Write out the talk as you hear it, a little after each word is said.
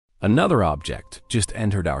Another object just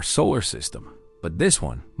entered our solar system, but this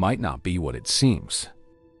one might not be what it seems.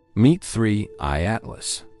 Meet 3I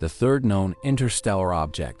Atlas, the third known interstellar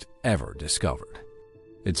object ever discovered.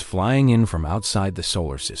 It's flying in from outside the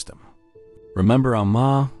solar system. Remember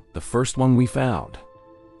Oumuamua, the first one we found?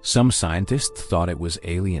 Some scientists thought it was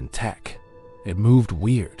alien tech. It moved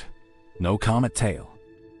weird. No comet tail.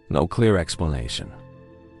 No clear explanation.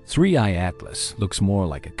 3I Atlas looks more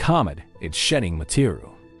like a comet. It's shedding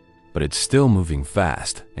material. But it's still moving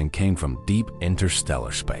fast and came from deep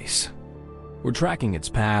interstellar space. We're tracking its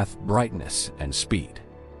path, brightness, and speed.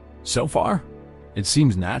 So far, it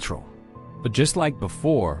seems natural. But just like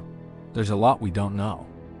before, there's a lot we don't know.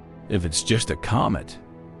 If it's just a comet,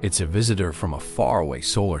 it's a visitor from a faraway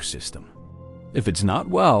solar system. If it's not,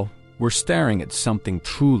 well, we're staring at something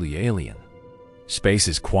truly alien. Space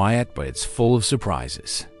is quiet, but it's full of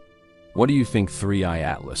surprises. What do you think 3I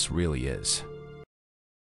Atlas really is?